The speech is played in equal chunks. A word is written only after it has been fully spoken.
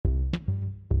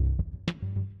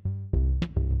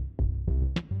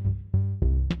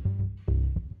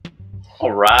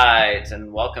All right,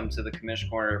 and welcome to the Commission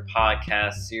Corner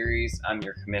podcast series. I'm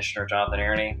your commissioner, Jonathan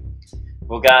Aroney.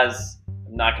 Well, guys,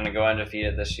 I'm not going to go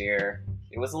undefeated this year.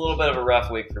 It was a little bit of a rough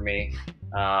week for me.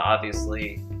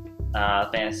 Obviously,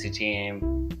 fantasy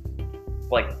team,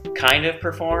 kind of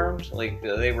performed.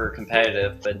 They were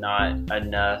competitive, but not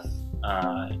enough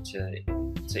to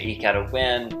eke out a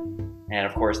win. And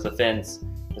of course, the Finns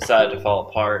decided to fall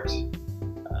apart.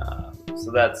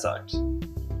 So that sucked.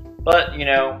 But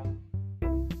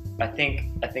I think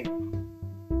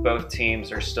both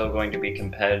teams are still going to be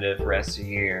competitive the rest of the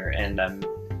year, and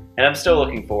I'm still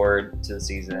looking forward to the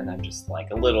season. I'm just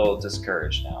a little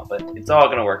discouraged now, but it's all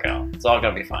going to work out. It's all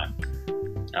going to be fine.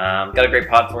 Got a great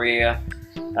pod for you.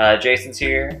 Jason's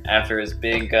here after his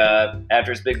big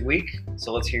week,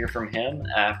 so let's hear from him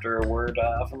after a word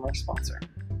from our sponsor.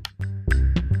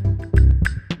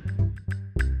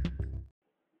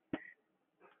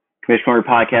 Commission Corner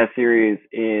podcast series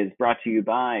is brought to you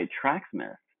by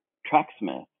Tracksmith.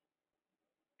 Tracksmith.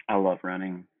 I love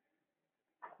running.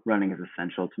 Running is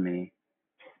essential to me.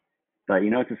 But you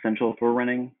know what's essential for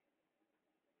running?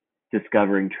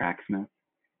 Discovering Tracksmith.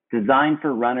 Designed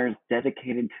for runners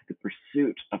dedicated to the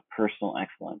pursuit of personal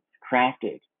excellence.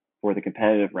 Crafted for the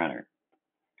competitive runner.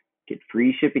 Get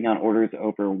free shipping on orders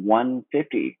over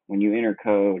 $150 when you enter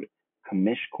code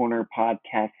Commission Corner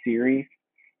podcast series.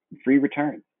 And free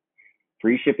returns.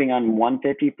 Free shipping on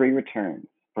 $150, free returns.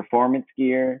 Performance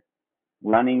gear,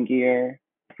 running gear,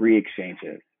 free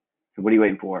exchanges. So what are you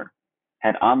waiting for?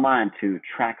 Head online to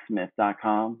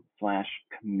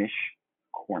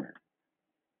tracksmith.com/commishcorner.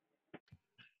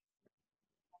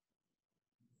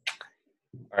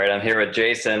 All right, I'm here with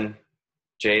Jason.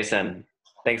 Jason,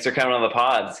 thanks for coming on the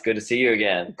pod. It's good to see you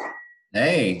again.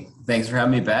 Hey, thanks for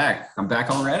having me back. I'm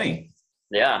back already.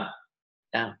 Yeah.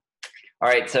 All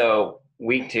right, so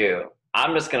week 2.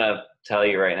 I'm just going to tell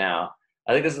you right now,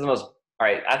 I think this is the most – all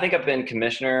right, I think I've been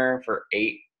commissioner for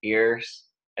 8 years.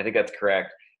 I think that's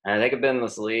correct. And I think I've been in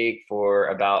this league for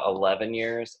about 11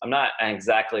 years. I'm not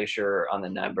exactly sure on the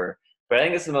number, but I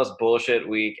think it's the most bullshit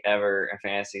week ever in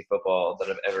fantasy football that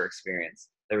I've ever experienced.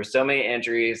 There were so many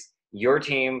injuries. Your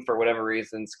team, for whatever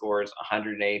reason, scores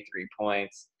 183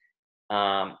 points.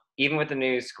 Even with the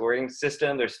new scoring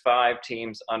system, there's 5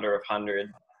 teams under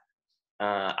 100.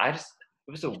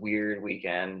 It was a weird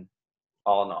weekend,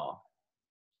 all in all.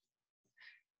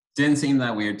 Didn't seem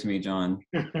that weird to me, John.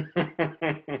 I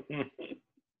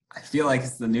feel like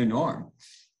it's the new norm.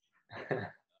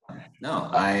 No,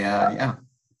 yeah.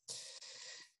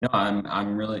 No,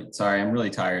 I'm really sorry. I'm really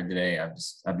tired today.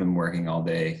 I've been working all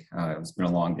day. It's been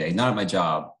a long day. Not at my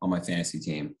job, on my fantasy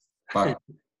team. But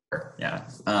yeah.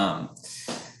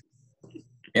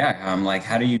 Yeah, I'm like,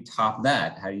 how do you top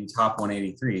that? How do you top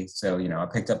 183? So, I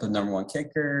picked up the number 1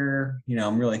 kicker.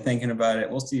 I'm really thinking about it.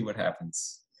 We'll see what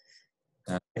happens.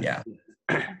 Yeah.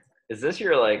 Is this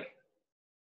your,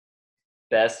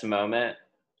 best moment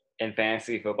in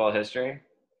fantasy football history?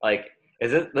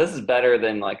 This is better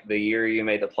than, the year you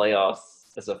made the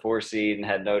playoffs as a 4 seed and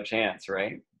had no chance,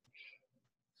 right?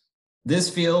 This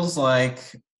feels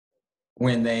like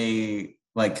when they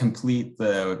complete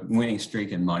the winning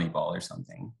streak in Moneyball or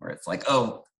something, where it's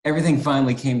oh, everything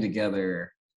finally came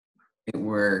together. It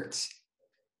worked,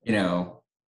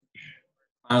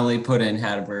 finally put in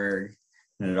Hatterberg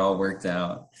and it all worked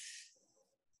out.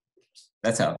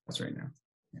 That's how it feels right now.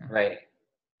 Yeah. Right.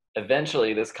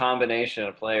 Eventually, this combination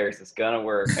of players is going to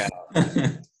work out.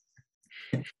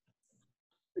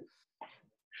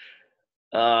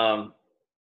 All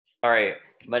right.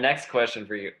 My next question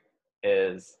for you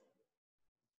is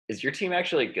your team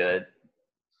actually good?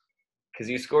 Because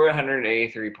you scored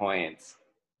 183 points,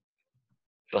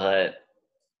 but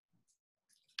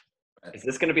is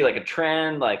this going to be a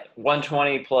trend,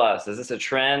 120 plus? Is this a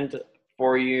trend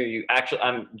for you?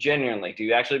 I'm genuinely, do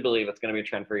you actually believe it's going to be a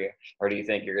trend for you? Or do you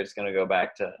think you're just going to go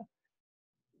back to,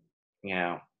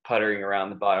 puttering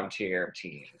around the bottom tier of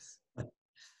teams?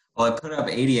 Well, I put up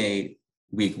 88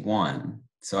 week 1,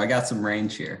 so I got some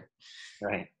range here.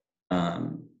 Right.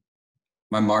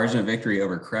 My margin of victory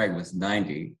over Craig was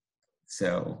 90,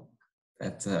 so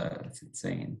that's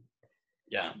insane.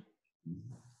 Yeah.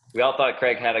 We all thought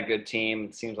Craig had a good team.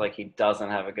 It seems like he doesn't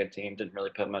have a good team. Didn't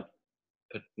really put much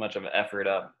of an effort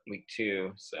up week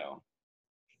 2. So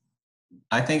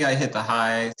I think I hit the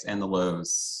highs and the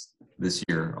lows this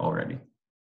year already.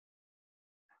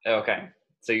 Okay.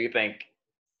 So you think,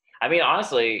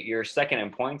 honestly, you're second in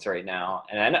points right now.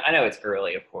 And I know it's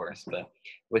early, of course, but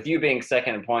with you being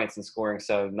second in points and scoring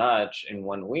so much in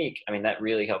 1 week, that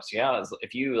really helps you out.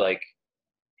 If you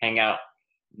hang out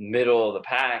middle of the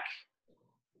pack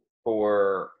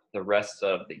for the rest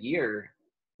of the year,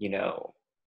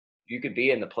 you could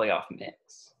be in the playoff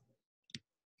mix.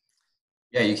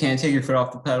 Yeah, you can't take your foot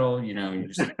off the pedal. You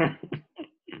just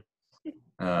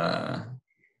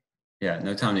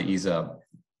no time to ease up.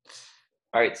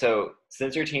 All right, so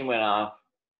since your team went off,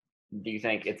 do you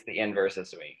think it's the inverse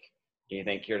this week? Do you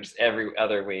think you're just every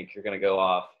other week you're going to go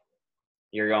off?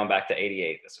 You're going back to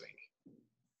 88 this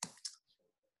week?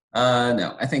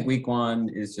 No, I think week 1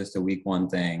 is just a week 1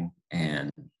 thing, and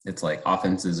it's like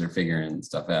offenses are figuring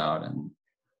stuff out, and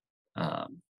there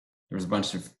was a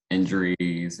bunch of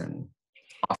injuries, and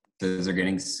offenses are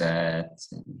getting set.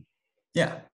 And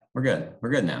yeah, we're good. We're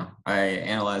good now. I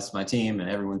analyzed my team and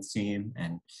everyone's team,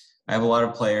 and I have a lot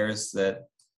of players that,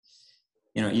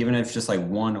 even if just like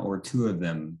 1 or 2 of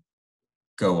them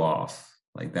go off,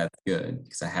 like that's good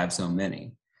because I have so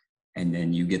many. And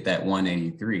then you get that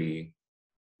 183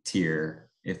 tier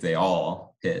if they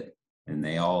all hit, and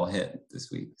they all hit this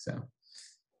week. So,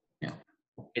 yeah.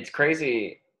 It's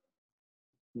crazy.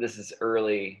 This is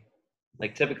early.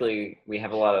 Like typically we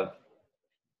have a lot of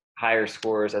higher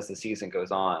scores as the season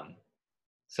goes on.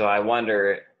 So I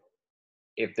wonder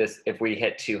if we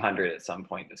hit 200 at some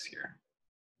point this year.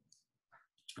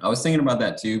 I was thinking about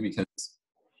that too, because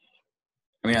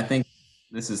I think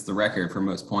this is the record for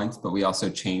most points, but we also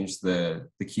changed the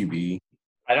QB.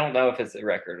 I don't know if it's a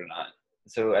record or not.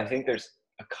 So I think there's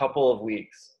a couple of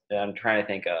weeks that I'm trying to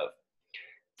think of.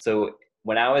 So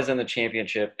when I was in the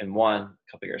championship and won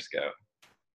a couple years ago,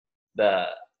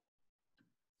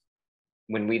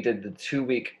 when we did the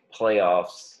 2-week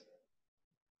playoffs,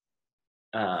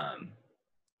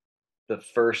 the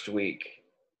first week,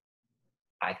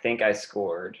 I think I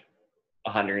scored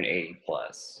 180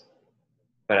 plus,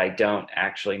 but I don't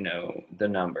actually know the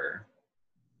number.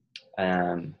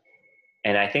 And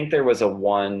I think there was a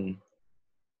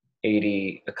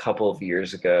 180 a couple of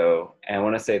years ago, and I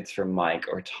want to say it's from Mike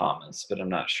or Thomas, but I'm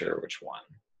not sure which one.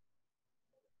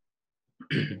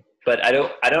 But I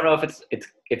don't know if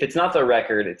it's not the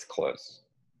record, it's close.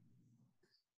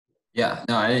 Yeah,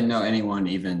 no, I didn't know anyone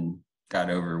even got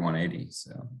over 180.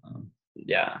 So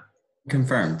yeah,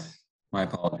 confirmed. My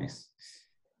apologies.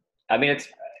 I mean, it's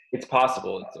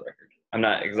possible it's the record. I'm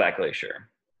not exactly sure.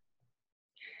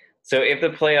 So if the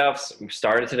playoffs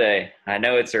started today, I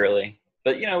know it's early,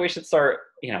 but we should start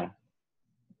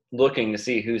looking to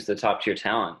see who's the top tier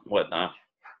talent, whatnot.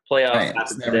 Playoffs. Right,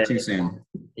 it's never too soon.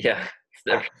 Yeah, it's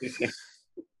never too soon.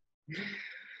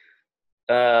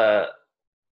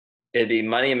 It'd be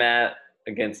Money Matt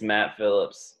against Matt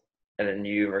Phillips, and then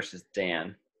you versus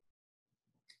Dan.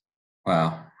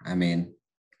 Wow, I mean,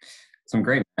 some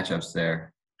great matchups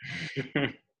there.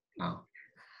 Wow.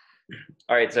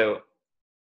 All right, so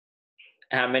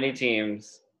how many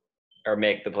teams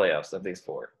make the playoffs of these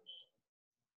 4?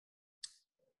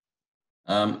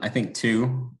 I think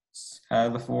 2 out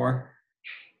of the 4.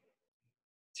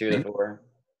 2 of the 4.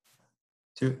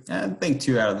 2. I think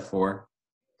 2 out of the 4.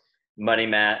 Money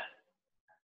Matt.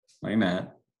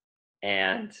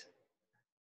 And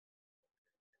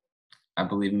I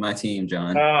believe in my team,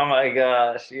 John. Oh my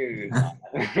gosh, you.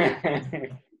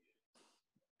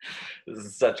 This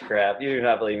is such crap. You do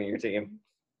not believe in your team.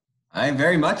 I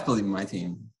very much believe in my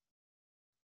team.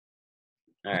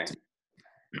 All right.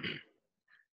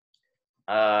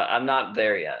 I'm not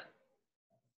there yet.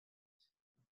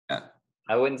 Yeah.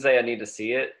 I wouldn't say I need to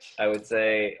see it. I would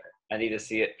say I need to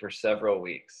see it for several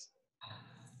weeks.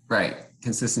 Right.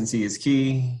 Consistency is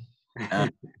key.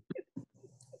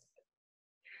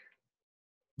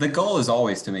 The goal is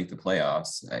always to make the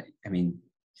playoffs. I mean,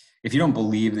 if you don't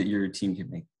believe that your team can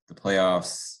make the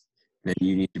playoffs, then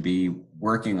you need to be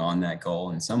working on that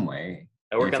goal in some way.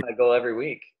 I work on that goal every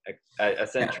week. I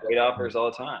send trade offers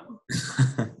all the time.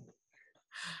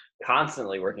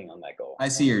 Constantly working on that goal. I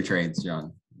see your trades,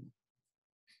 John.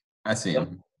 I see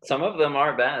them. Some of them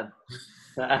aren't bad.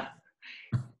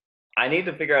 I need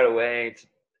to figure out a way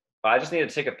I just need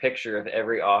to take a picture of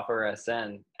every offer I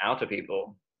send out to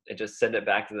people and just send it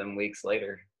back to them weeks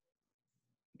later.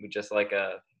 Just like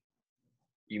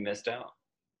you missed out.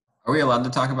 Are we allowed to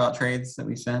talk about trades that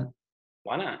we sent?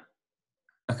 Why not?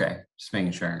 Okay, just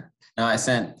making sure. No, I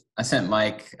sent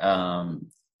Mike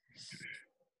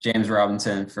James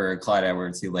Robinson for Clyde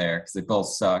Edwards-Helaire because they both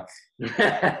suck.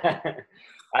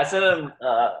 I sent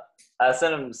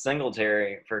him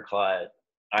Singletary for Clyde.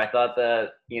 I thought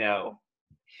that,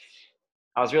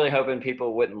 I was really hoping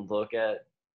people wouldn't look at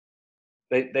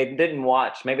they didn't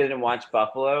watch. Maybe they didn't watch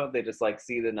Buffalo. They just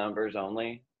see the numbers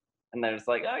only. And they're just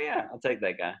like, oh yeah, I'll take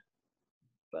that guy.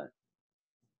 But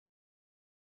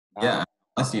yeah,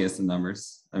 I see the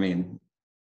numbers. I mean,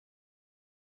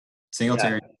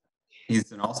 Singletary,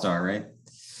 he's an all-star, right?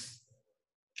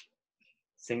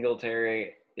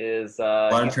 Singletary is A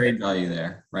lot of trade value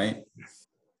there, right?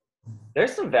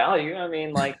 there's some value. I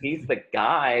mean, like he's the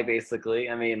guy basically.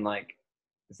 I mean, like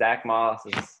Zach Moss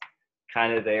is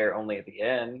kind of there only at the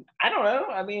end. I don't know.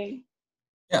 I mean,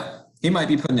 Yeah, he might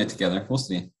be putting it together. We'll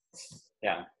see.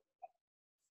 yeah.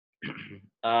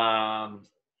 All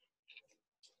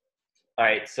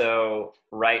right. So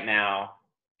right now,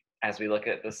 as we look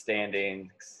at the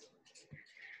standings,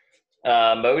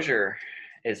 Mosier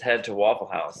is head to Waffle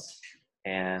House.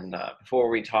 And before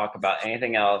we talk about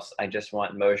anything else, I just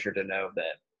want Mosier to know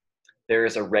that there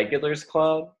is a regulars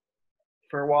club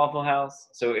for Waffle House.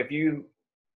 So if you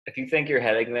think you're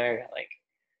heading there, like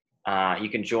you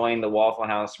can join the Waffle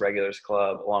House Regulars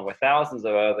Club along with thousands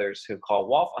of others who call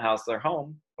Waffle House their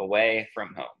home away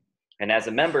from home. And as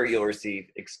a member, you'll receive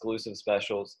exclusive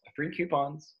specials, free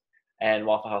coupons, and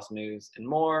Waffle House news and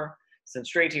more sent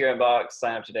straight to your inbox.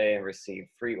 Sign up today and receive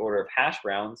free order of hash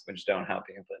browns, which don't help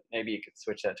you, but maybe you could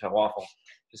switch that to a waffle.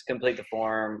 Just complete the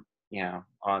form,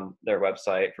 on their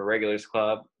website for Regulars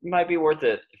Club. It might be worth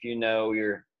it if you know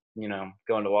you're,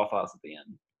 going to Waffle House at the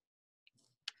end.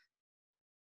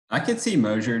 I could see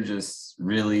Mosier just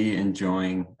really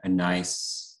enjoying a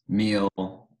nice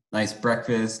meal, nice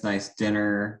breakfast, nice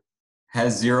dinner,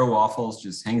 has 0 waffles,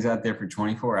 just hangs out there for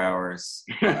 24 hours.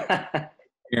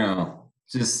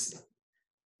 Just,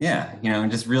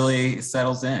 just really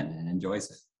settles in and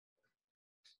enjoys it.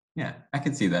 Yeah, I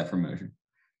could see that for Mosier.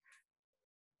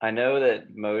 I know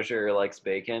that Mosier likes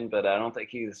bacon, but I don't think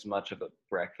he's much of a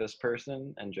breakfast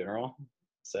person in general.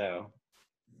 So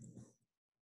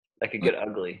that could get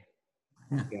ugly.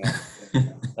 Yeah.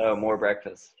 Oh, more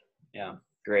breakfast. Yeah,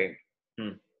 great.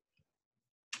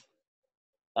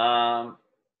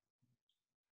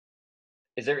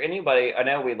 Is there anybody? I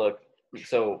know we look.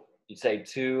 So you say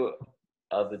 2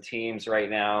 of the teams right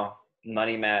now.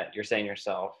 Money Matt, you're saying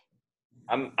yourself.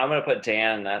 I'm gonna put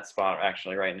Dan in that spot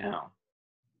actually right now.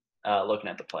 Looking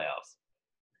at the playoffs.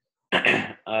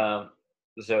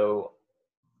 So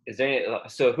is there?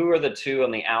 So who are the 2 on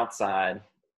the outside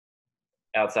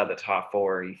the top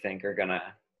 4 you think are gonna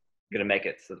make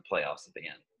it to the playoffs at the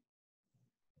end?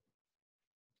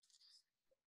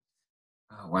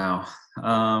 Oh, wow.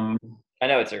 I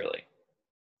know it's early.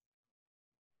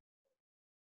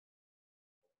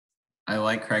 I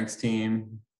like Craig's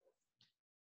team.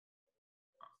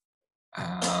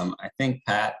 I think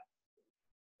Pat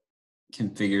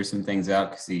can figure some things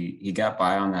out because he got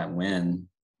by on that win.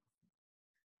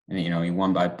 And, he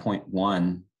won by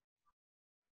 0.1,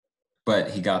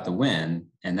 but he got the win,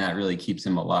 and that really keeps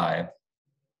him alive.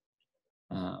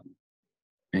 And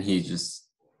he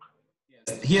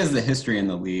has the history in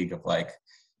the league of making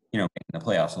the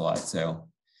playoffs a lot. So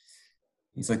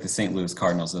he's like the St. Louis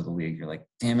Cardinals of the league. You're like,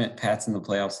 damn it, Pat's in the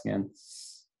playoffs again.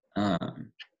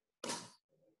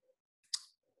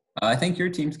 I think your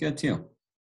team's good too.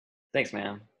 Thanks,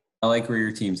 man. I like where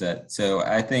your team's at. So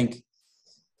I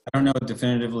don't know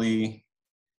definitively.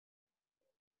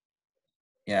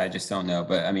 Yeah, I just don't know.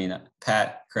 But I mean,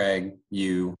 Pat, Craig,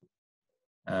 you,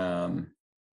 the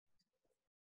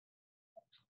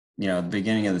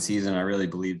beginning of the season, I really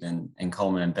believed in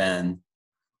Coleman and Ben.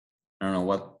 I don't know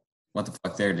what the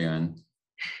fuck they're doing.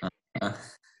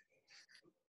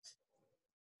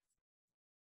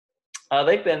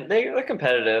 They're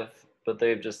competitive, but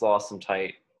they've just lost some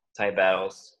tight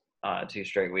battles 2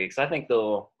 straight weeks. I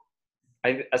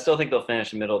still think they'll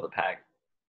finish the middle of the pack.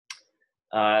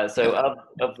 So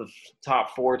of the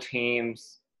top 4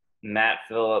 teams, Matt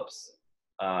Phillips,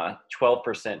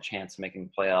 12% chance of making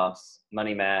the playoffs.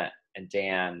 Money Matt and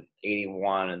Dan,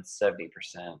 81 and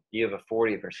 70%. You have a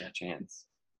 40% chance.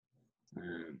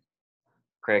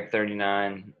 Craig,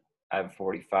 39. I have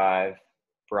 45.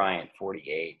 Bryant,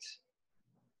 48.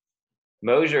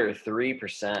 Mosier,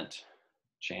 3%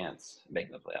 chance of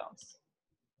making the playoffs.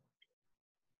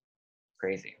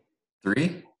 Crazy.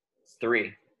 3?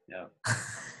 3. Yeah.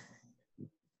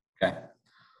 Okay.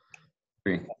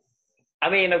 3. I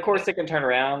mean, of course, it can turn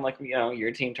around. Like,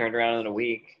 your team turned around in a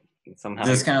week. Somehow.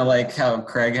 This kind of like how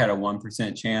Craig had a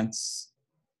 1% chance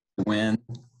to win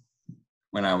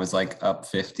when I was like up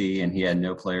 50 and he had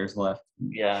no players left.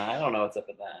 Yeah, I don't know what's up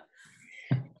with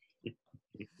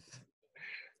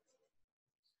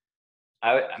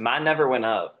that. Mine never went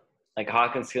up. Like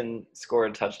Hawkinson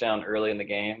scored a touchdown early in the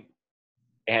game,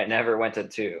 and it never went to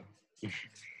 2.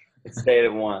 It stayed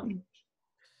at 1.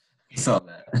 I saw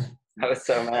that. I was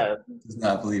so mad. Does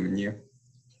not believe in you.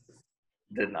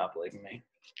 Did not believe in me.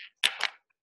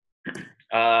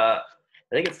 I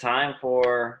think it's time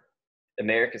for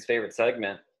America's favorite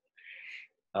segment.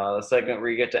 The segment where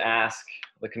you get to ask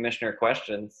the commissioner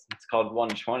questions. It's called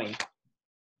 120.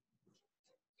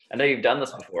 I know you've done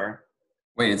this before.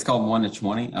 Wait, it's called 1 to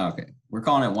 20? Oh, okay. We're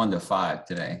calling it 1 to 5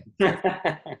 today. All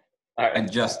I right.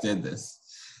 just did this.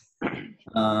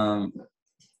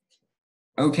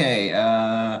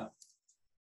 Okay.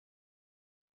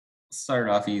 Start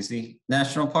off easy.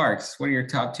 National parks. What are your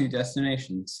top 2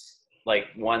 destinations? Like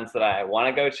ones that I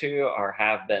want to go to or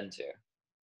have been to.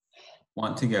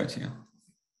 Want to go to?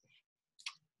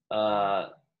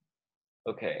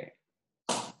 Okay.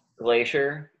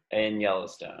 Glacier and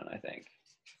Yellowstone, I think.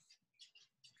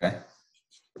 Okay.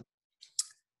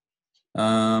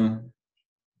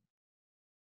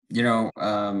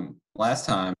 Last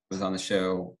time I was on the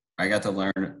show, I got to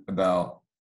learn about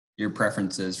your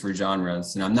preferences for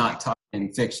genres, and I'm not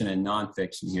talking fiction and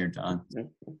nonfiction here, John.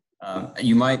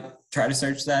 You might try to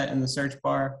search that in the search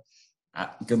bar.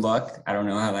 Good luck. I don't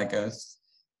know how that goes.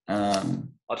 I'll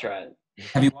try it.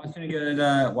 Have you watched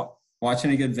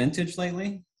any good vintage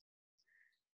lately?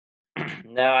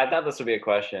 No, I thought this would be a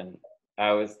question.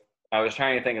 I was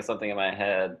trying to think of something in my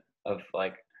head of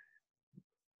like,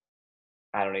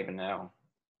 I don't even know,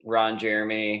 Ron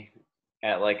Jeremy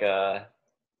at like a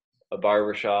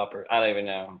barber shop, or I don't even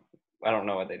know. I don't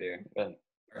know what they do. But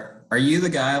Are you the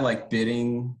guy like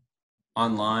bidding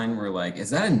online? We're like, is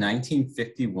that a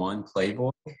 1951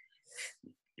 Playboy?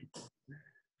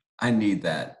 I need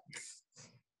that.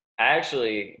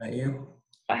 actually, Is that you?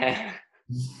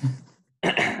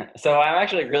 So I'm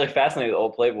actually really fascinated with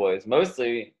old Playboys,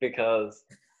 mostly because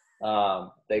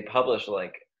they publish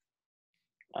like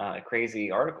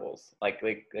crazy articles. Like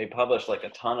they publish like a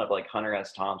ton of like Hunter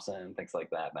S. Thompson and things like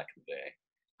that back in the day.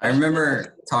 I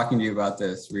remember talking to you about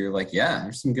this where you're like, yeah,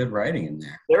 there's some good writing in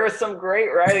there. There was some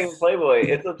great writing in Playboy.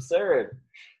 It's absurd.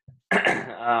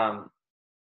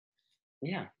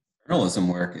 Yeah. Journalism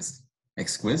work is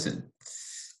exquisite.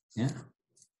 Yeah.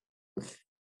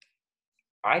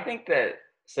 I think that,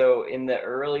 so in the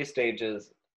early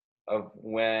stages of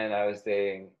when I was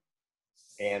dating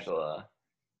Angela,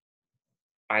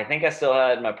 I think I still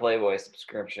had my Playboy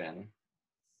subscription.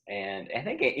 And I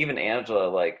think even Angela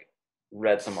like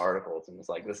read some articles and was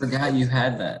like, "This is." Forgot you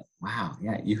had that. Wow.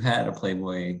 Yeah, you had a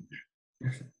Playboy.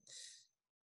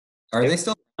 Are they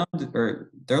still around,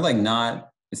 or they're like not?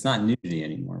 It's not nudity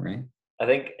anymore, right? I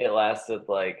think it lasted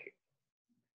like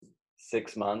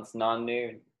 6 months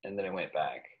non-nude, and then it went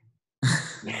back.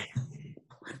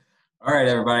 All right,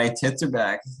 everybody, tits are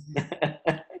back.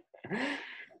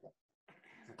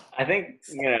 I think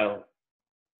I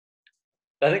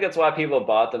think that's why people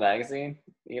bought the magazine,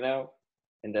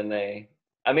 and then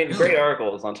I mean, Really? great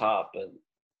articles on top, but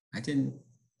I didn't.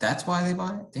 That's why they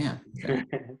bought it. Damn. Okay.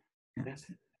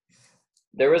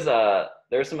 there was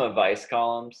some advice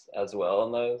columns as well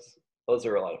in those. Those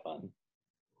are a lot of fun.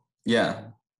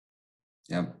 Yeah.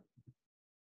 Yep.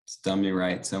 It's done me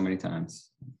right so many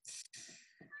times.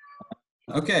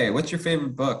 Okay, what's your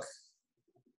favorite book?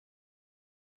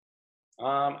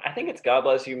 I think it's God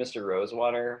Bless You, Mr.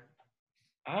 Rosewater.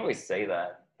 I always say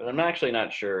that, but I'm actually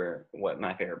not sure what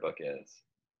my favorite book is.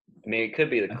 I mean, it could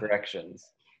be The Corrections,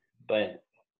 but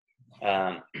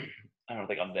I don't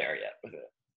think I'm there yet with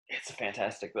it. It's a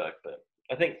fantastic book, but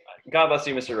I think God Bless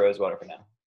You, Mr. Rosewater for now.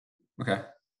 Okay,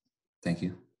 thank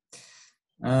you.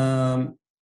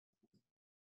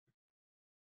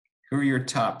 Who are your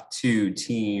top 2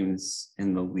 teams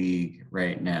in the league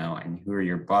right now, and who are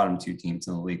your bottom 2 teams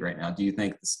in the league right now? Do you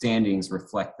think the standings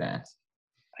reflect that?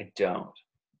 I don't.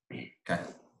 Okay.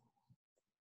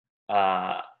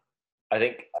 I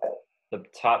think the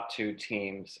top 2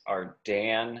 teams are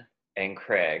Dan and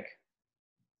Craig.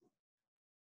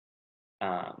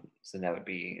 So that would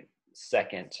be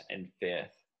 2nd and 5th.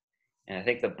 And I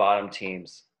think the bottom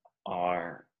teams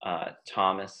are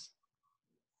Thomas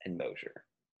and Mosier.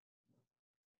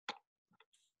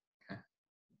 Okay.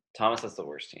 Thomas is the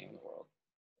worst team in the world.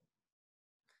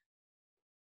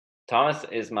 Thomas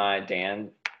is my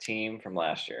Dan team from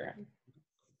last year.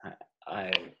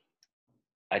 I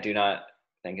do not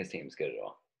think his team's good at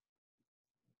all.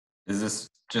 Is this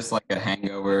just like a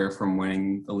hangover from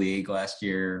winning the league last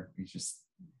year? You just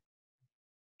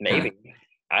maybe.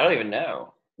 I don't even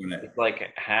know. It's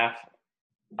like half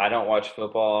I don't watch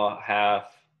football, half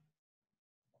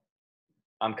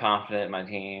I'm confident in my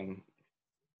team.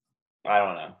 I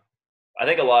don't know. I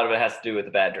think a lot of it has to do with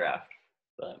the bad draft,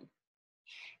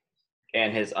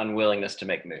 and his unwillingness to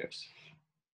make moves.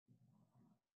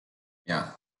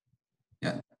 Yeah.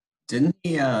 Didn't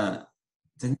he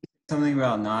say something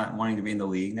about not wanting to be in the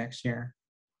league next year?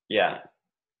 Yeah.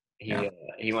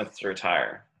 He wants to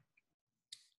retire.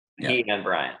 Yeah. He and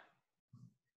Bryant.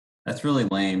 That's really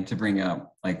lame to bring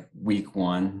up like week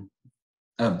 1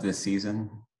 of this season.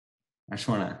 I just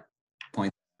want to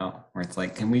point where it's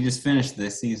like, can we just finish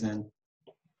this season?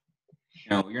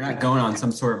 You're not going on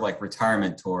some sort of like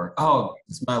retirement tour. Oh,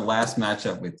 it's my last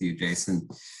matchup with you, Jason.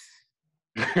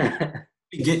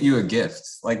 Get you a gift.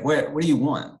 Like, what do you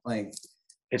want? Like,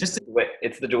 it's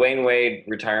the Dwayne Wade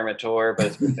retirement tour, but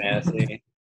it's for fantasy.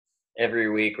 Every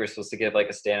week we're supposed to give like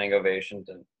a standing ovation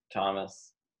to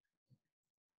Thomas.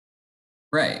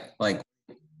 Right. Like,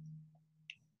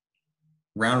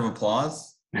 round of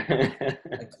applause.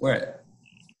 Like, what?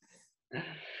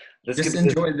 Just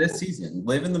enjoy this season.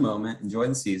 Live in the moment. Enjoy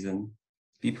the season.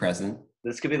 Be present.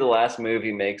 This could be the last move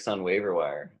he makes on waiver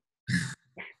wire.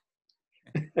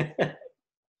 Let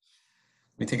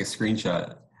me take a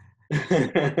screenshot.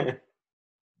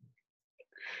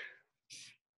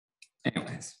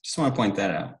 Anyways, just want to point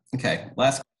that out. Okay,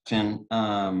 last question.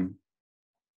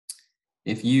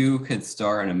 If you could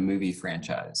star in a movie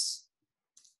franchise,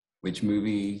 which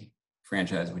movie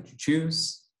franchise would you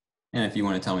choose? And if you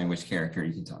want to tell me which character,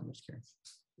 you can tell me which character.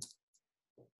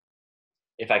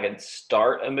 If I could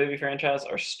start a movie franchise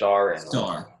or star in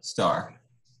one? Star.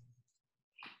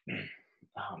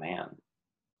 Oh, man.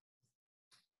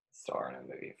 Star in a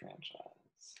movie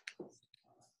franchise.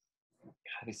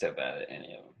 I'd be so bad at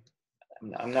any of them.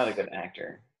 I'm not a good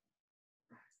actor.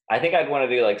 I think I'd want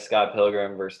to do like Scott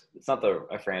Pilgrim versus. It's not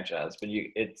a franchise, but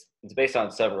it's based on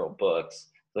several books.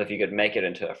 So if you could make it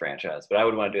into a franchise, but I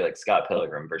would want to do like Scott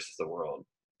Pilgrim versus the World,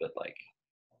 but like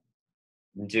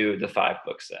do the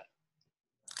 5-book set.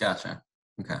 Gotcha.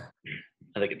 Okay.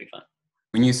 I think it'd be fun.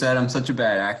 When you said I'm such a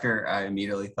bad actor, I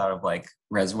immediately thought of like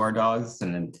Reservoir Dogs,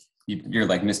 and then you're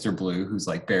like Mr. Blue, who's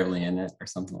like barely in it or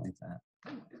something like that.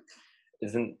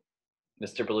 Isn't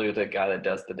Mr. Blue the guy that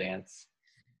does the dance?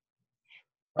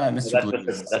 Mr. Blue.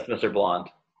 That's Mr. Blonde.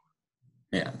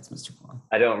 Yeah, it's Mr. Blonde.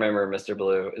 I don't remember Mr.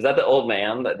 Blue. Is that the old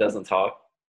man that doesn't talk?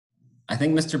 I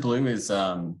think Mr. Blue is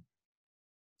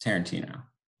Tarantino.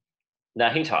 No,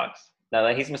 he talks.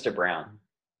 No, he's Mr. Brown.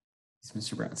 He's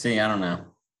Mr. Brown. See, I don't know.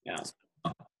 Yeah.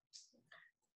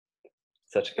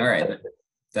 Such a good. All right.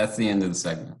 That's the end of the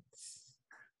segment.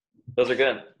 Those are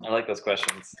good. I like those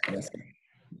questions.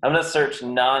 I'm going to search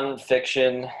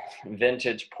non-fiction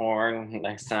vintage porn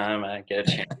next time I get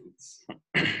a chance.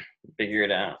 Figure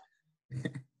it out.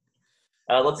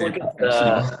 Let's look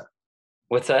at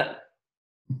what's that?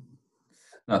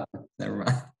 Oh, never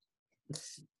mind.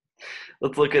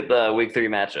 Let's look at the week 3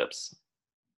 matchups.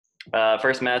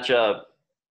 First matchup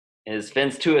is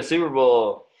Fins to a Super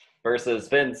Bowl versus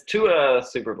Fins to a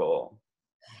Super Bowl.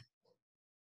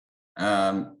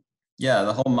 Yeah,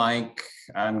 the whole Mike,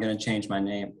 I'm going to change my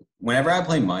name. Whenever I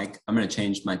play Mike, I'm going to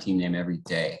change my team name every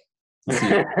day.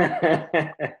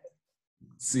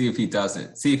 See if he does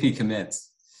it. See if he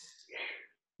commits.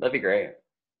 That'd be great.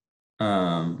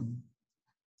 Yeah,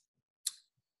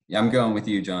 I'm going with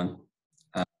you, John.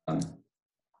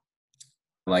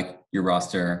 Like your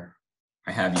roster.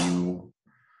 I have you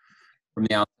from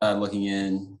the outside looking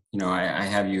in. I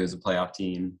have you as a playoff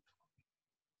team.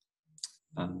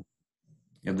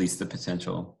 At least the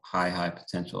potential, high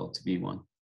potential to be one.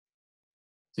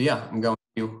 So yeah, I'm going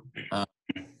with you.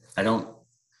 I don't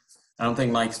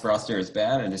think Mike's roster is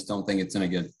bad. I just don't think it's in a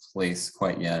good place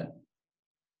quite yet.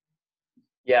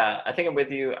 Yeah, I think I'm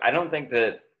with you. I think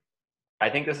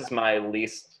this is my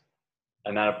least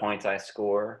amount of points I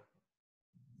score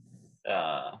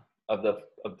of the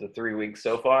 3 weeks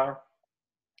so far.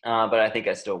 But I think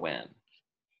I still win.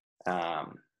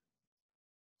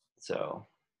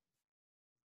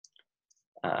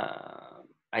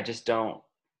 I just don't,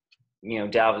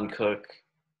 Dalvin Cook,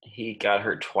 he got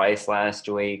hurt twice last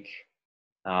week.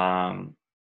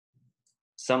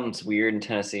 Something's weird in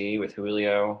Tennessee with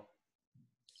Julio.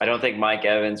 I don't think Mike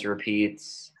Evans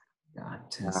repeats. God,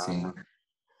 Tennessee.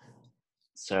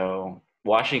 So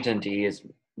Washington D is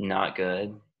not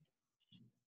good.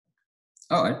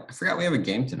 Oh, I forgot we have a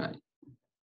game tonight.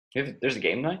 There's a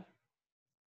game night?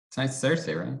 Tonight's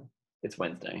Thursday, right? It's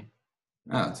Wednesday.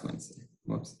 Oh, it's Wednesday.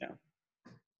 Whoops. Yeah.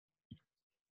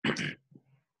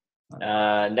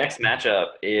 Next matchup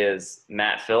is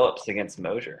Matt Phillips against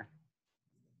Mosier.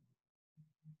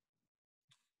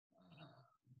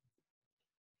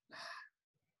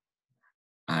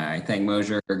 I think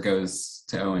Mosier goes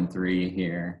to 0-3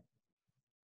 here.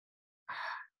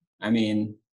 I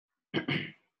mean,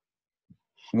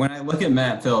 when I look at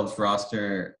Matt Phillips'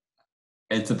 roster,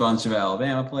 it's a bunch of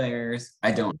Alabama players.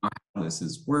 I don't know how this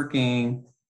is working.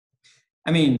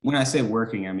 I mean, when I say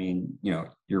working, I mean, you're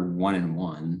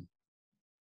 1-1.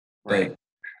 Right. But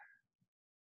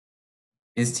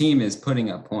his team is putting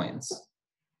up points.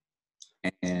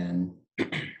 And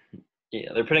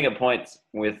yeah, they're putting up points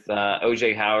with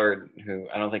O.J. Howard, who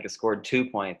I don't think has scored 2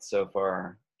 points so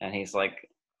far and he's like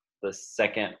the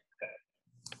second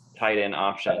tight end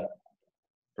option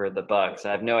for the Bucks.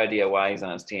 I have no idea why he's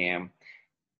on his team,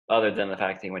 other than the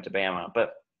fact that he went to Bama.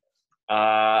 But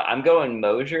I'm going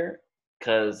Mosier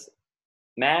because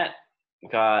Matt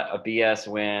got a BS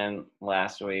win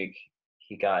last week.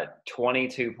 He got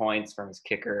 22 points from his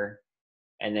kicker,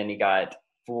 and then he got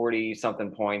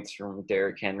 40-something points from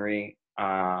Derrick Henry.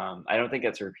 I don't think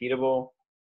that's repeatable.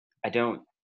 I don't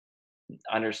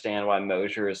understand why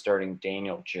Mosier is starting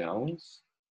Daniel Jones,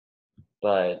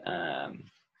 but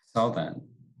Saw that.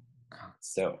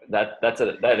 so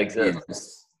that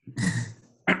exists.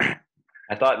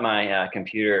 I thought my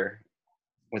computer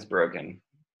was broken.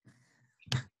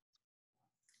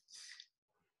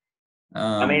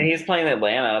 I mean, he's playing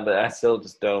Atlanta, but I still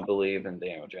just don't believe in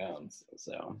Daniel Jones.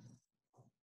 So,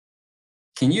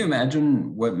 can you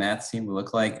imagine what Matt's team would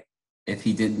look like if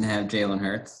he didn't have Jalen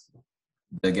Hurts,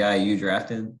 the guy you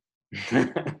drafted?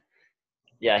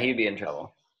 yeah, he'd be in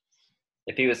trouble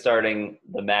if he was starting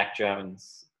the Mac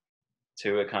Jones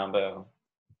Tua combo.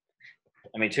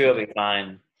 I mean, Tua will be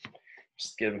fine.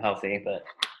 Just get him healthy, but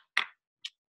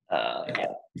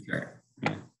yeah. Sure.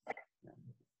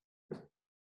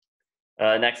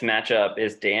 Next matchup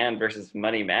is Dan versus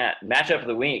Money Matt. Matchup of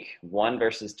the week: 1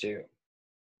 versus 2.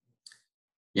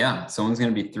 Yeah, someone's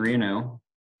going to be 3-0.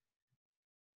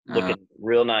 Looking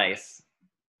real nice.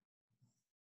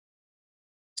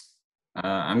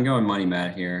 I'm going Money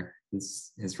Matt here.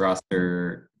 His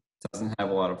roster doesn't have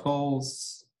a lot of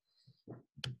holes.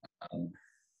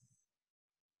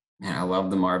 Man, I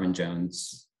love the Marvin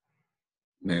Jones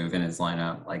move in his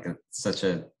lineup. Like, it's such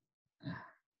a.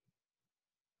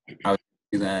 I would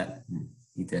do that.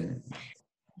 He didn't.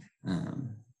 But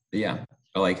yeah,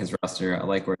 I like his roster. I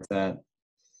like where it's at.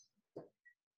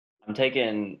 I'm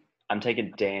taking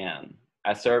Dan.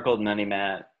 I circled Money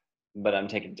Matt, but I'm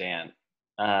taking Dan.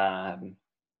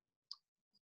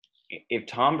 If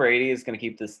Tom Brady is going to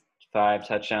keep this 5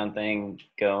 touchdown thing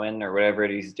going or whatever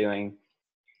it is he's doing,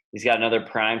 he's got another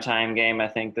primetime game, I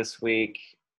think, this week.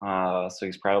 So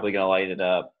he's probably going to light it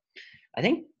up. I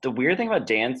think the weird thing about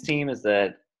Dan's team is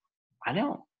that I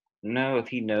don't know if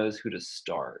he knows who to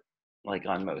start, like,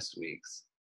 on most weeks.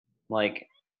 Like,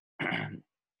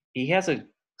 he has a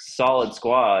solid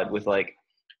squad with, like,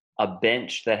 a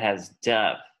bench that has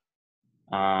depth.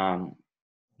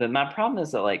 But my problem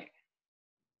is that, like,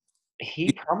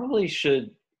 he probably should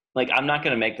 – like, I'm not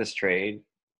going to make this trade.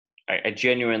 I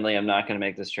genuinely am not going to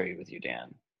make this trade with you,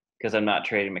 Dan, because I'm not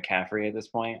trading McCaffrey at this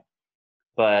point.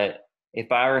 But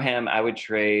if I were him, I would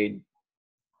trade,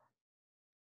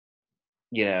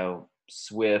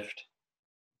 Swift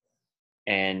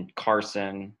and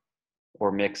Carson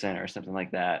or Mixon or something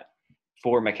like that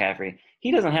for McCaffrey.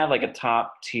 He doesn't have, like, a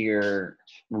top-tier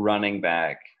running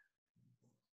back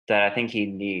that I think he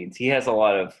needs. He has a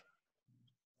lot of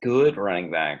good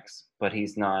running backs, but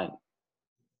he's not –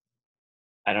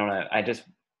 I don't know. I just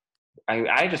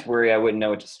worry I wouldn't know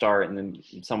what to start, and then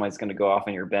someone's going to go off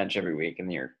on your bench every week,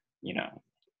 and you're,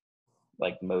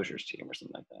 like Mosier's team or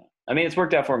something like that. I mean, it's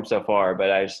worked out for him so far,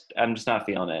 but I'm just not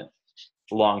feeling it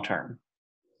long term.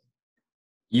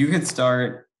 You could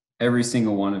start every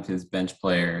single one of his bench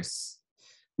players.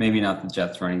 Maybe not the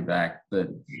Jets running back, but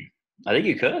I think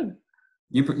you could.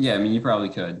 You probably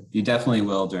could. You definitely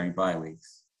will during bye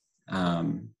weeks.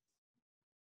 And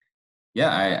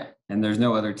there's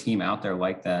no other team out there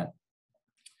like that.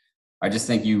 I just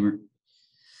think you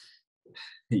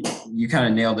kind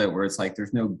of nailed it, where it's like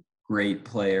there's no great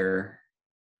player.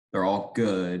 They're all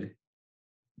good.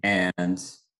 And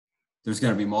there's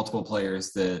going to be multiple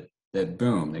players that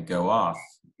go off.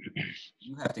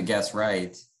 You have to guess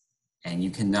right, and you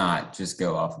cannot just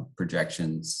go off of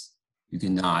projections. You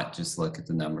cannot just look at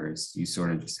the numbers. You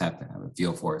sort of just have to have a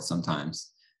feel for it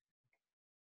sometimes.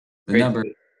 The number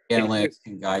analytics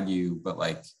can guide you, but,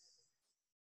 like,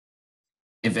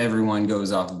 if everyone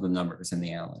goes off of the numbers and the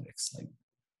analytics, like,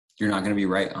 you're not going to be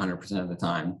right 100% of the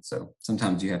time. So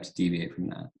sometimes you have to deviate from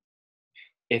that.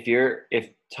 If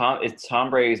it's Tom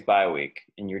Brady's bye week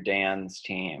and you're Dan's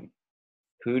team,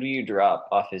 who do you drop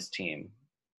off his team,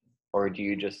 or do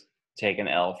you just take an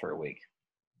L for a week?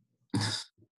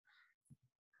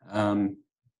 Wow,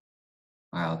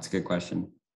 that's a good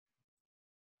question.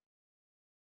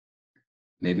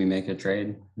 Maybe make a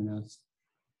trade. Who knows?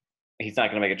 He's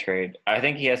not going to make a trade. I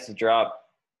think he has to drop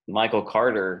Michael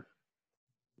Carter,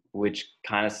 which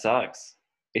kind of sucks.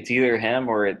 It's either him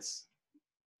or it's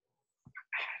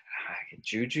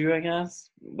Juju, I guess.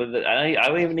 But I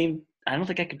don't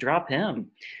think I could drop him.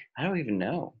 I don't even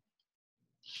know.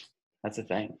 That's the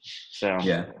thing. So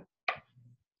yeah.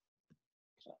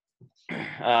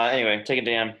 Anyway, take it,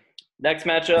 Dan. Next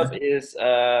matchup is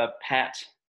Pat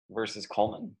versus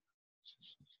Coleman.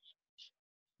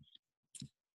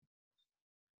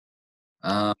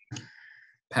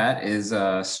 Pat is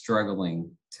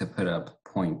struggling to put up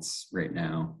points right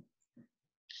now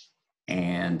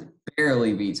and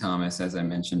barely beat Thomas, as I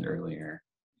mentioned earlier.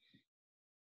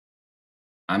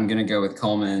 I'm going to go with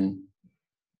Coleman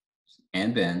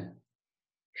and Ben.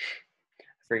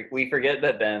 We forget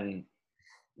that Ben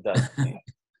does.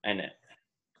 I know.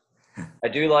 I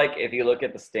do like if you look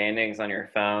at the standings on your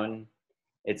phone,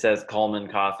 it says Coleman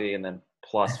Coffee and then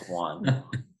 +1.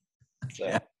 So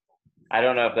Yeah. I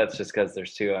don't know if that's just because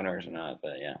there's 2 owners or not,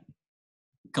 but yeah.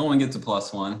 Coleman gets a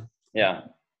 +1. Yeah.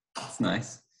 That's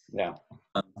nice. Yeah.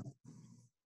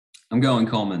 I'm going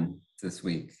Coleman this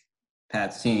week.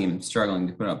 Pat's team struggling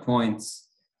to put up points.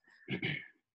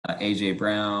 A.J.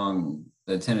 Brown,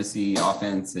 the Tennessee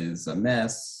offense is a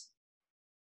mess.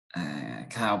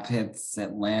 Kyle Pitts,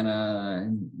 Atlanta,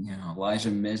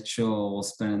 Elijah Mitchell,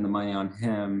 spending the money on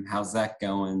him. How's that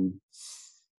going?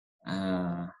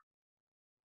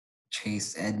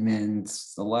 Chase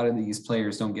Edmonds. A lot of these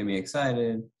players don't get me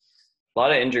excited. A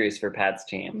lot of injuries for Pat's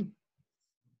team.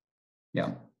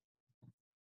 Yeah.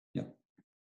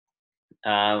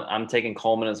 I'm taking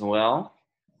Coleman as well.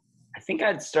 I think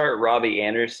I'd start Robbie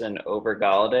Anderson over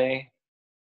Galladay.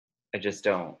 I just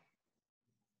don't.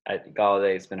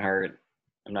 Galladay's been hurt.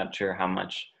 I'm not sure how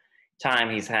much time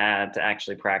he's had to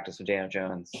actually practice with Daniel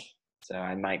Jones. So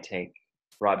I might take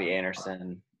Robbie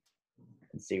Anderson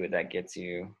and see what that gets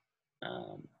you.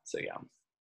 So yeah.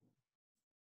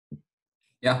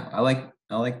 Yeah, I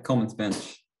like Coleman's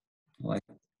bench. I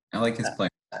like his play.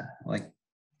 I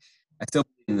still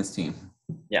believe in this team.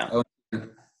 Yeah.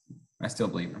 I still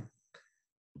believe him.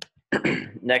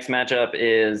 Next matchup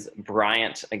is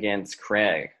Bryant against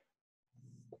Craig.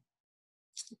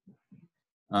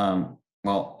 Well,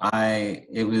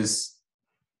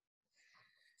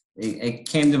 it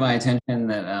came to my attention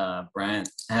that Bryant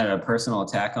had a personal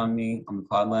attack on me on the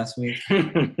pod last week.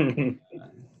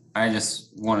 I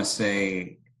just want to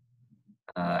say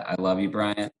I love you,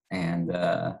 Bryant, and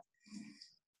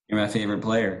you're my favorite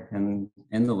player in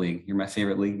the league. You're my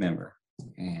favorite league member,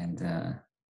 and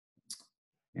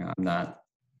I'm not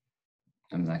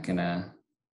gonna.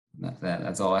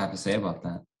 That's all I have to say about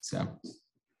that. So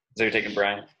you're taking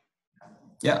Bryant?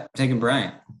 Yeah, I'm taking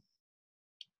Bryant.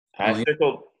 I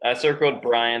circled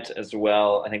Bryant as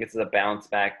well. I think it's a bounce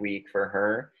back week for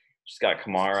her. She's got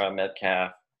Kamara,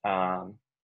 Metcalf.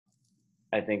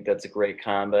 I think that's a great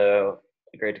combo.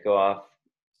 Great to go off.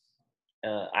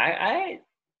 I'm a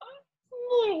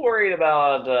little worried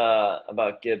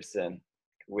about Gibson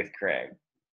with Craig.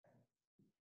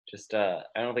 Just I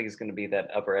don't think he's going to be that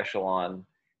upper echelon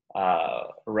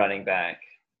running back.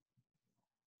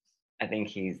 I think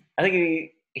he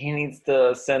needs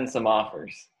to send some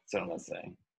offers. That's what I'm going to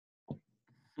say.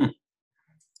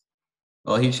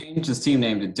 Well, he changed his team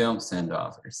name to Don't Send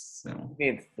Offers. So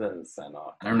He needs to send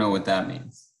off. I don't know what that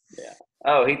means. Yeah.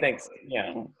 Oh, he thinks,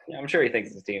 I'm sure he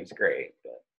thinks his team's great,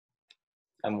 but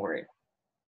I'm worried.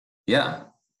 Yeah.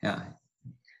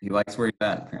 He likes where he's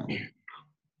at, apparently.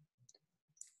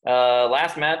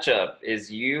 Last matchup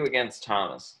is you against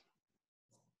Thomas.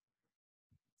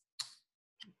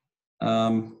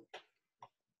 I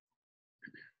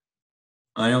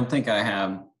don't think I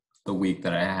have the week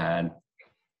that I had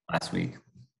last week.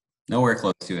 Nowhere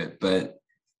close to it, but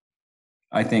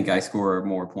I think I score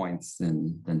more points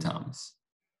than Thomas.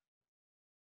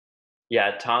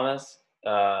 Yeah, Thomas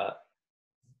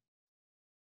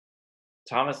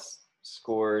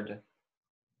scored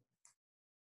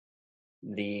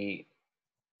the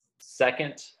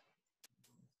second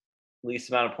least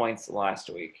amount of points last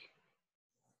week.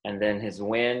 And then his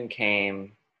win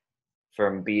came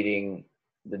from beating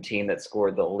the team that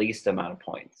scored the least amount of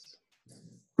points.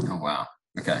 Oh, wow.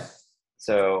 Okay.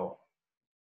 So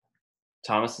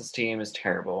Thomas's team is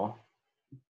terrible.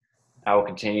 I will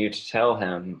continue to tell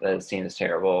him that his team is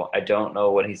terrible. I don't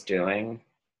know what he's doing.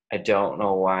 I don't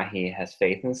know why he has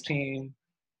faith in his team.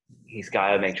 He's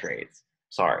got to make trades.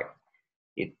 Sorry.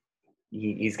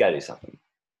 He's got to do something.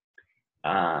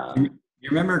 You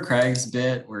remember Craig's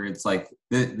bit where it's like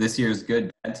this year's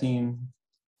good, bad team?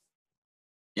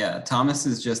 Yeah, Thomas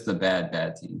is just the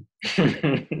bad team.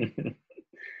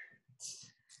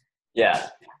 Yeah,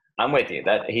 I'm with you.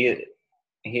 That he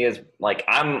is like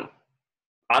I'm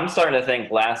starting to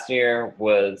think last year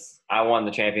was I won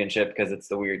the championship because it's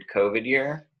the weird COVID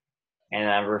year, and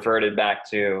I've reverted back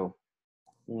to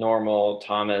normal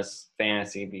Thomas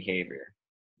fantasy behavior.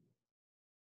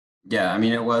 Yeah, I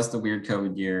mean it was the weird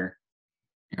COVID year.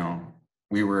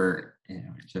 We were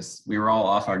we were all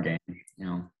off our game.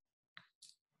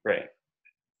 Right.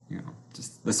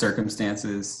 Just the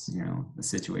circumstances, the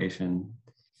situation.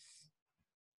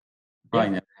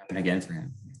 Probably never happen again for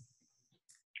him.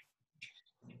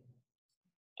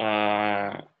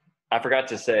 I forgot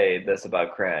to say this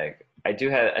about Craig. I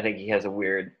think he has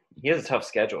a tough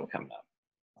schedule coming up.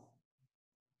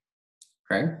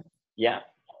 Craig? Yeah.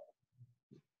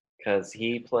 Because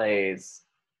he plays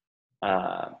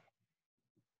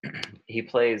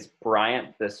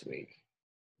Bryant this week,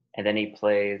 and then he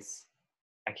plays,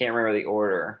 I can't remember the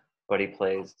order, but he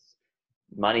plays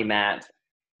Money Matt,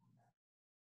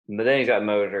 but then he's got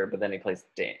Motor, but then he plays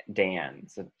Dan.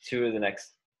 So three of the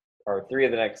next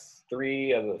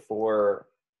 4,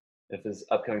 if his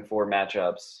upcoming 4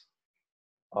 matchups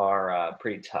are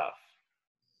pretty tough.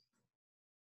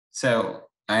 So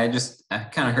I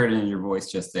kind of heard it in your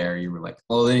voice just there. You were like,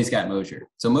 well, then he's got Mosier.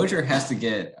 So Mosier has to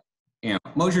get,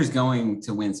 Mosier's going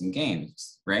to win some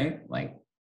games, right? Like,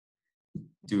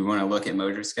 do we want to look at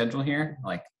Mosier's schedule here?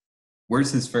 Like,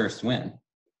 where's his first win?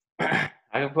 I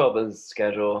can pull up his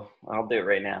schedule. I'll do it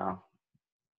right now.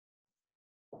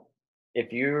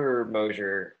 If you're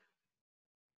Mosier,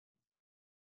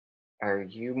 are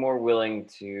you more willing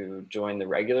to join the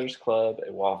regulars club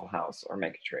at Waffle House or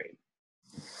make a trade?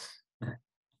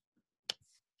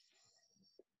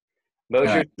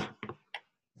 Mosier's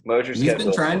He's schedule.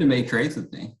 been trying to make trades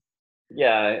with me.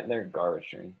 Yeah, they're garbage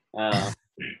trade.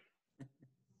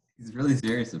 He's really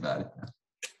serious about it.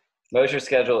 Mosier's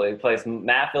schedule, he plays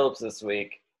Matt Phillips this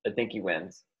week. I think he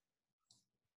wins.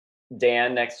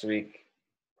 Dan next week,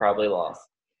 probably loss.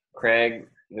 Craig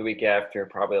the week after,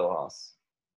 probably a loss.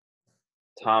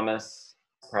 Thomas,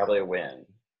 probably a win.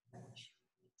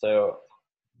 So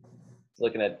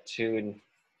looking at 2 and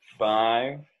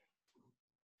 5,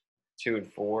 2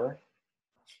 and 4,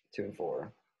 2 and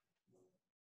 4.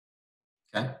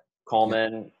 Okay.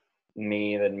 Coleman,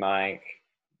 me, then Mike.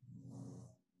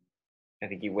 I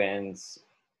think he wins.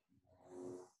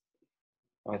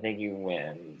 I think he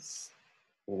wins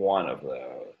one of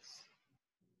those.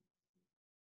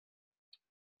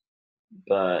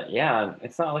 But yeah,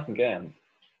 it's not looking good.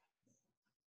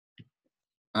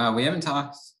 We haven't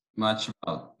talked much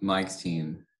about Mike's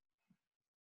team.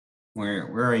 Where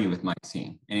are you with Mike's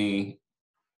team?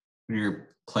 What are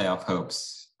your playoff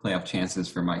hopes, playoff chances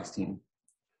for Mike's team?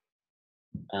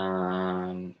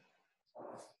 I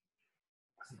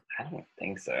don't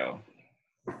think so.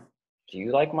 Do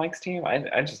you like Mike's team?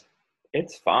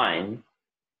 It's fine.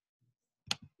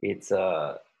 It's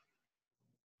control.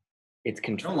 I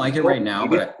don't like it right now,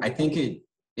 but I think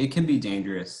it can be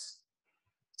dangerous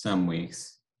some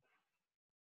weeks.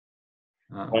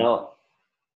 Well,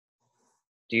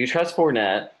 do you trust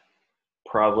Fournette?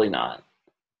 Probably not.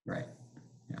 Right.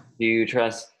 Yeah. Do you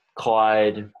trust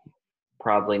Clyde?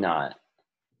 Probably not.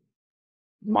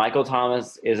 Michael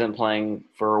Thomas isn't playing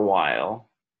for a while,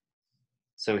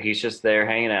 so he's just there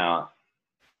hanging out.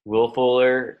 Will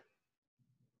Fuller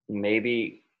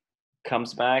maybe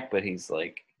comes back, but he's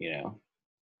like, I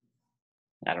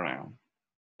don't know.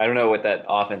 I don't know what that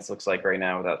offense looks like right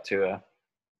now without Tua.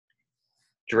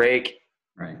 Drake.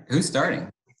 Right. Who's starting?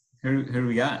 Who do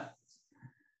we got?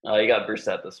 You got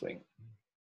Brissett this week.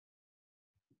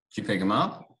 Did you pick him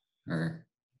up? Or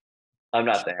I'm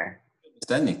not there.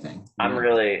 said anything? I'm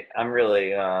really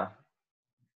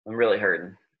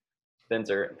hurting. Fins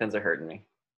are hurting me.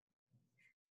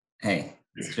 Hey,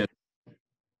 it's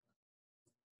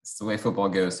the way football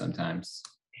goes sometimes.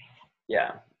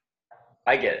 Yeah,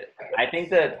 I get it. I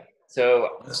think that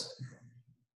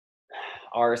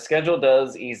our schedule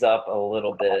does ease up a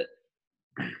little bit.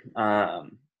 I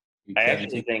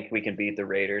actually think we can beat the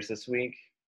Raiders this week.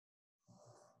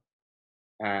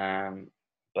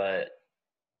 But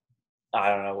I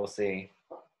don't know. We'll see.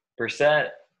 Brissett,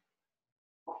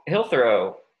 he'll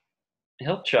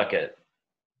chuck it.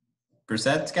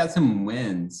 Brissett's got some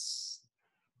wins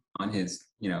on his,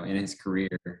 in his career.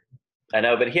 I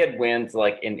know, but he had wins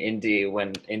like in Indy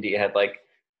when Indy had like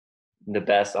the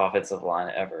best offensive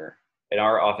line ever. And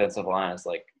our offensive line is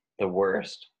like the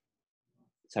worst.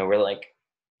 So we're like,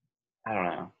 I don't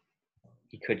know.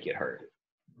 He could get hurt.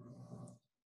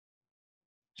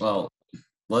 Well,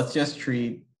 let's just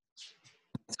treat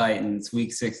Titans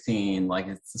week 16 like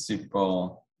it's the Super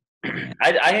Bowl.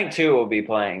 I think Tua will be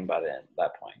playing by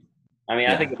that point. I mean,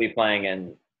 yeah. I think he'll be playing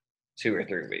in 2 or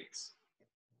 3 weeks.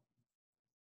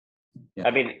 Yeah.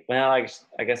 I mean, well, I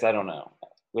guess I don't know.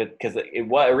 Because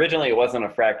originally it wasn't a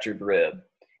fractured rib,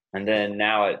 and then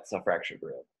now it's a fractured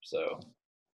rib. So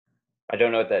I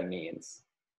don't know what that means.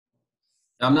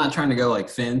 I'm not trying to go like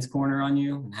Finn's corner on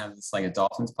you and have this like a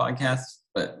Dolphins podcast,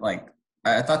 but like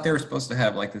I thought they were supposed to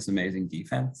have like this amazing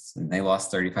defense, and they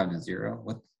lost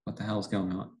 35-0. what the hell's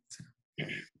going on?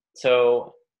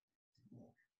 So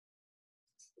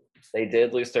they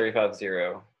did lose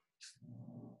 35-0.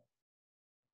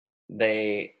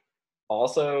 They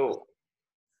also,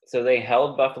 so they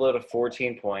held Buffalo to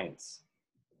 14 points.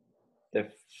 The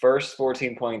first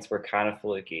 14 points were kind of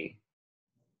fluky.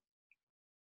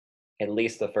 At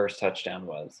least the first touchdown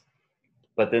was.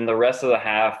 But then the rest of the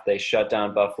half, they shut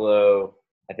down Buffalo.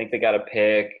 I think they got a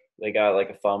pick. They got like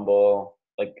a fumble.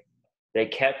 Like, they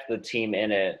kept the team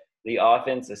in it. The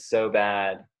offense is so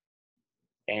bad.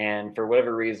 And for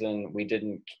whatever reason, we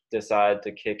didn't decide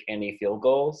to kick any field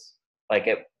goals. Like,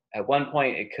 at one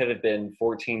point, it could have been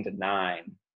 14-9.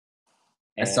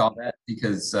 I saw that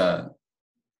because for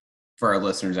our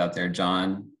listeners out there,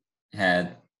 John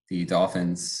had the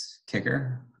Dolphins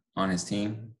kicker on his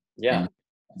team. Yeah.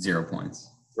 0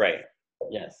 points. Right.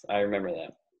 Yes, I remember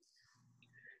that.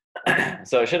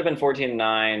 So it should have been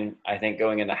 14-9, I think,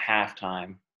 going into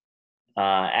halftime.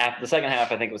 After the second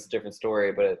half, I think it was a different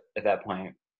story, but at that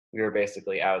point, we were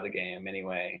basically out of the game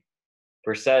anyway.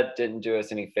 Brissett didn't do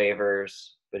us any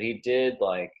favors, but he did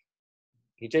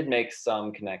make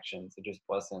some connections. It just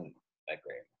wasn't that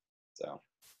great. So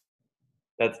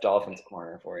that's Dolphins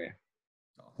corner for you.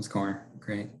 Dolphins corner,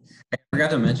 great. I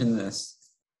forgot to mention this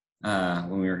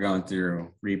when we were going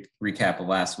through recap of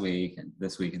last week and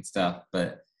this week and stuff,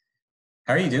 but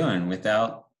how are you doing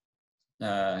without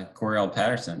Cordell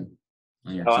Patterson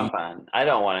on your team? I'm fine. I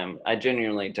don't want him. I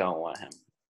genuinely don't want him.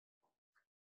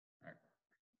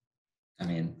 I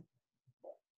mean,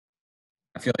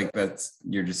 I feel like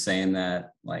you're just saying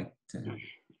that like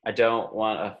I don't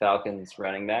want a Falcons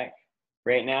running back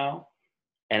right now,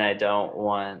 and I don't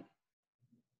want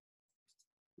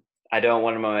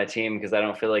him on my team because I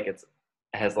don't feel like it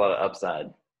has a lot of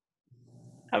upside.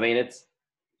 I mean,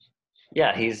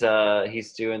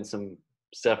 he's doing some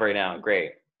stuff right now.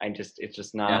 Great. It's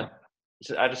just not.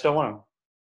 Yeah. I just don't want him.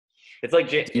 It's like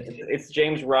it's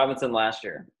James Robinson last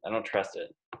year. I don't trust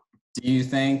it. Do you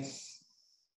think?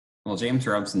 Well, James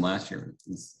Robinson last year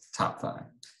was top 5.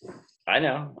 I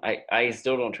know. I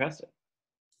still don't trust it.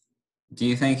 Do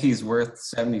you think he's worth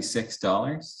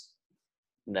 $76?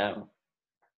 No.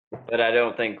 But I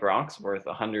don't think Gronk's worth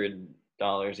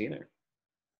 $100 either.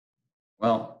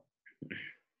 Well,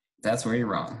 that's where you're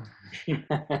wrong.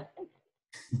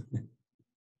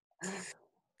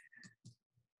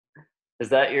 Is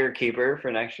that your keeper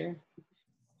for next year?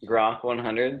 Gronk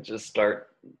 100? Just start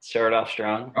off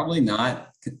strong? Probably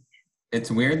not.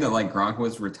 It's weird that like Gronk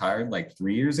was retired like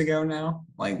 3 years ago now.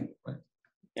 Like,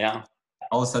 yeah.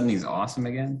 All of a sudden he's awesome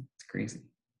again. It's crazy.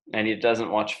 And he doesn't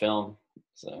watch film,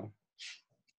 so.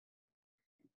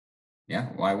 Yeah,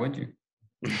 why would you?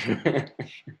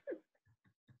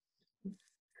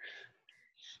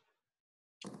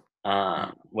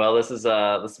 Well, this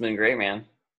has been great, man.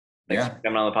 Thanks for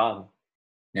coming on the pod.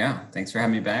 Yeah, thanks for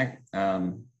having me back.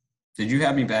 Did you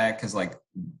have me back because like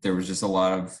there was just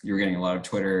you were getting a lot of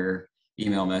Twitter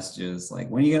email messages like,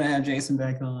 when are you gonna have Jason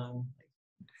back on?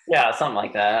 Yeah, something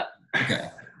like that. Okay.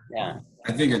 Yeah,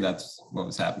 I figured that's what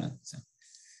was happening. So.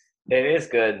 It is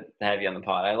good to have you on the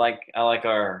pod. I like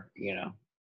our,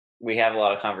 we have a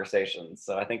lot of conversations,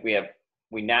 so I think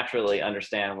we naturally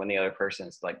understand when the other person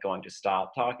is like going to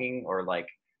stop talking or like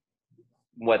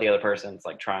what the other person's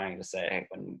like trying to say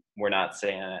when we're not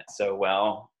saying it so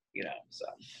well, so.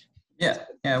 Yeah,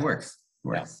 it works.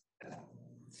 Yeah.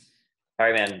 All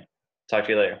right, man. Talk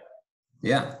to you later.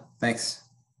 Yeah, thanks.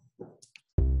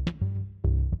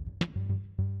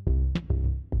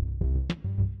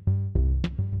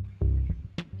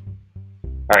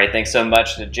 All right, thanks so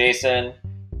much to Jason.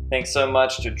 Thanks so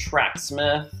much to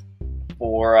Tracksmith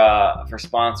for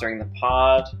sponsoring the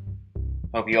pod.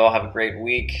 Hope you all have a great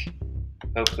week.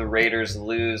 Hope the Raiders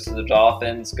lose to the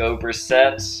Dolphins. Go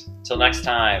Brissett. Till next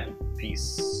time.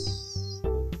 Peace.